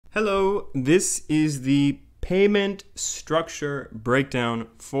Hello, this is the payment structure breakdown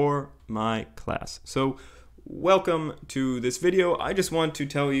for my class. So welcome to this video. I just want to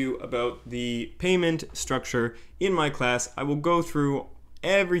tell you about the payment structure in my class. I will go through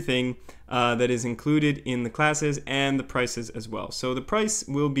everything that is included in the classes and the prices as well. So the price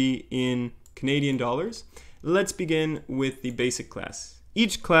will be in Canadian dollars. Let's begin with the basic class.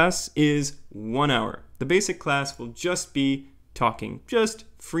 Each class is 1 hour. The basic class will just be talking, just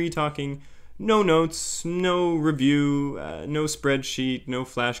free talking, no notes, no review, no spreadsheet, no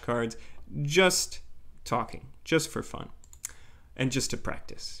flashcards, just talking, just for fun and just to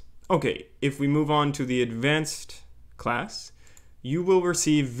practice. Okay, if we move on to the advanced class, you will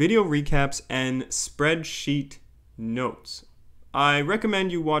receive video recaps and spreadsheet notes. I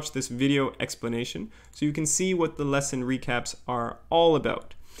recommend you watch this video explanation so you can see what the lesson recaps are all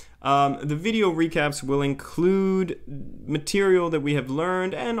about. The video recaps will include material that we have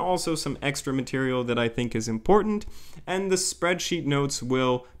learned and also some extra material that I think is important, and the spreadsheet notes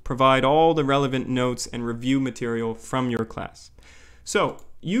will provide all the relevant notes and review material from your class. So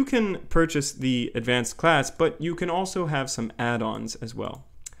you can purchase the advanced class, but you can also have some add-ons as well.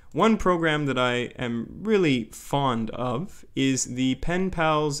 One program that I am really fond of is the Pen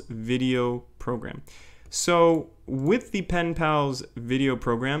Pals video program. So with the Pen Pals video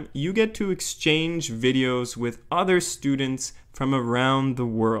program, you get to exchange videos with other students from around the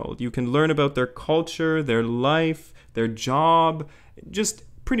world. You can learn about their culture, their life, their job, just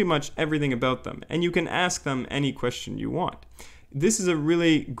pretty much everything about them. And you can ask them any question you want. This is a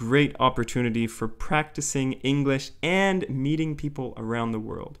really great opportunity for practicing English and meeting people around the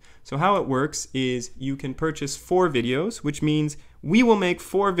world. So how it works is you can purchase 4 videos, which means we will make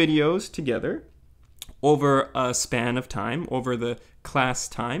 4 videos together over a span of time, over the class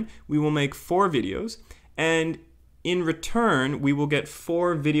time. We will make 4 videos, and in return, we will get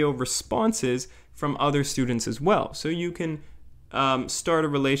 4 video responses from other students as well. So you can start a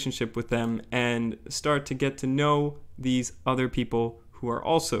relationship with them and start to get to know these other people who are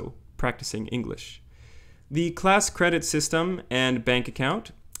also practicing English. The class credit system and bank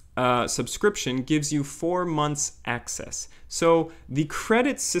account subscription gives you 4 months access. So the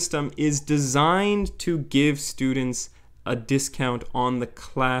credit system is designed to give students a discount on the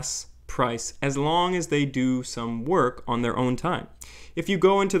class price as long as they do some work on their own time. If you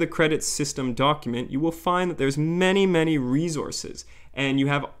go into the credit system document, you will find that there's many resources, and you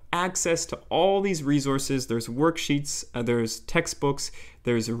have access to all these resources. There's worksheets, there's textbooks,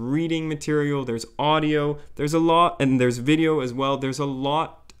 there's reading material, there's audio, there's a lot, and there's video as well. There's a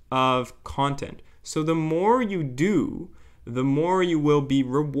lot of content. So the more you do, the more you will be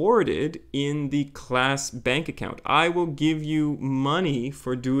rewarded in the class bank account. I will give you money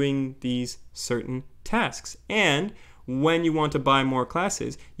for doing these certain tasks. And when you want to buy more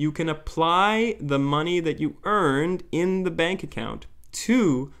classes, you can apply the money that you earned in the bank account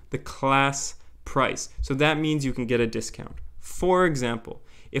to the class price. So that means you can get a discount. For example,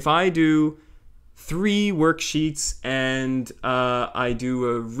 if I do 3 worksheets and I do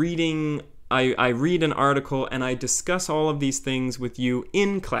a reading, I read an article and I discuss all of these things with you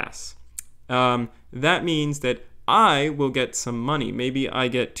in class. That means that I will get some money. Maybe I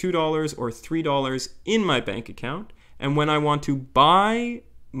get $2 or $3 in my bank account. And when I want to buy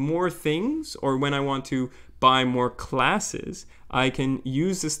more things, or when I want to buy more classes, I can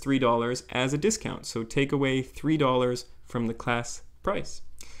use this $3 as a discount. So take away $3 from the class price.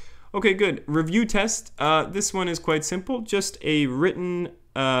 Okay, good. Review test. This one is quite simple. Just a written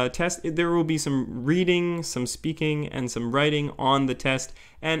test. There will be some reading, some speaking, and some writing on the test.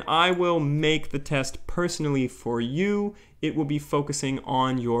 And I will make the test personally for you. It will be focusing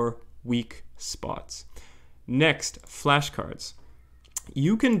on your weak spots. Next, flashcards.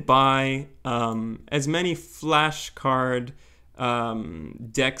 You can buy as many flashcard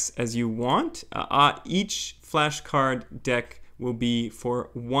decks as you want. Each flashcard deck will be for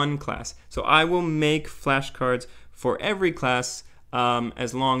 1 class. So I will make flashcards for every class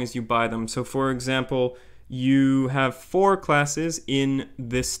as long as you buy them. So for example, you have 4 classes in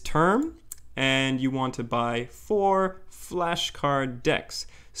this term and you want to buy 4 flashcard decks.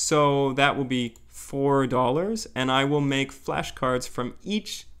 So that will be $4, and I will make flashcards from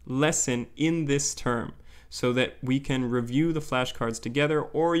each lesson in this term so that we can review the flashcards together,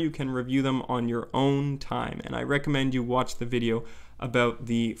 or you can review them on your own time. And I recommend you watch the video about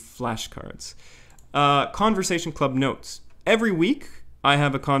the flashcards. Conversation Club notes. Every week I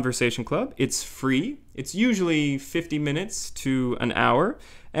have a conversation club. It's free. It's usually 50 minutes to an hour,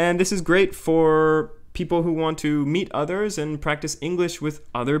 and this is great for people who want to meet others and practice English with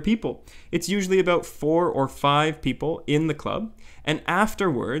other people. It's usually about 4 or 5 people in the club. And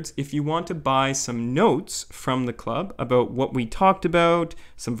afterwards, if you want to buy some notes from the club about what we talked about,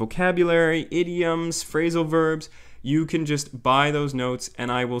 some vocabulary, idioms, phrasal verbs, you can just buy those notes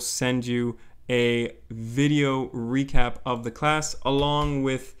and I will send you a video recap of the class along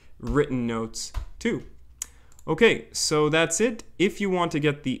with written notes too. Okay, so that's it. If you want to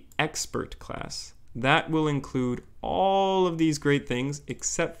get the expert class, that will include all of these great things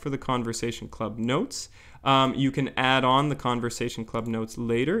except for the Conversation Club notes. You can add on the Conversation Club notes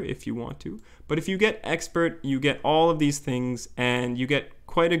later if you want to. But if you get expert, you get all of these things and you get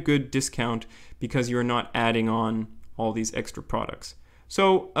quite a good discount because you're not adding on all these extra products.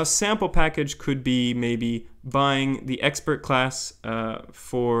 So a sample package could be maybe buying the expert class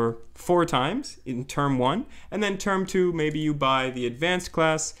for 4 times in term 1, and then term 2, maybe you buy the advanced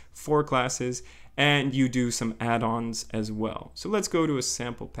class, 4 classes, and you do some add-ons as well. So let's go to a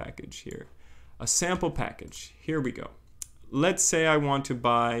sample package here. A sample package, here we go. Let's say I want to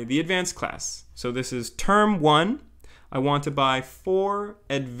buy the advanced class. So this is term 1. I want to buy 4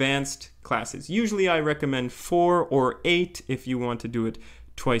 advanced classes. Usually I recommend 4 or 8 if you want to do it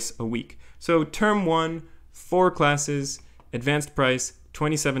twice a week. So term 1, 4 classes, advanced price,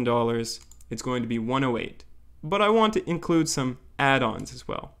 $27. It's going to be $108. But I want to include some add-ons as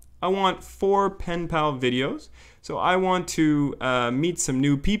well. I want 4 pen pal videos. So I want to meet some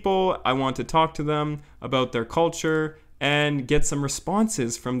new people. I want to talk to them about their culture and get some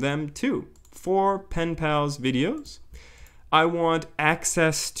responses from them too. 4 pen pals videos. I want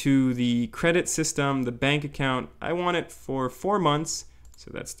access to the credit system, the bank account. I want it for 4 months,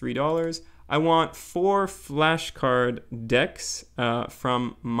 so that's $3. I want 4 flashcard decks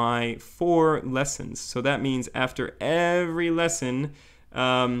from my 4 lessons. So that means after every lesson,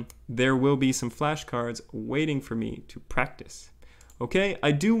 there will be some flashcards waiting for me to practice. Okay,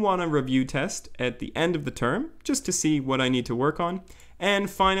 I do want a review test at the end of the term, just to see what I need to work on. And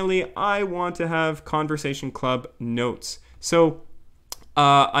finally, I want to have Conversation Club notes. So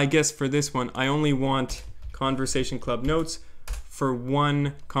I guess for this one, I only want Conversation Club notes for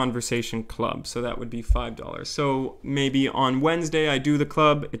 1 conversation club. So that would be $5. So maybe on Wednesday I do the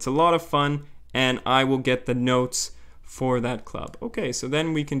club. It's a lot of fun and I will get the notes for that club. Okay, so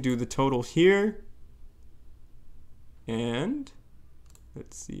then we can do the total here. And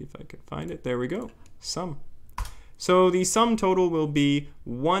let's see if I can find it. There we go. Sum. So the sum total will be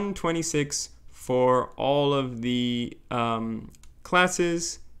 $126 for all of the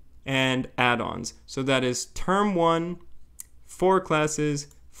classes and add-ons. So that is term 1, 4 classes,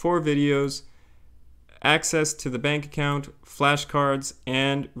 4 videos, access to the bank account, flashcards,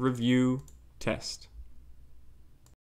 and review test.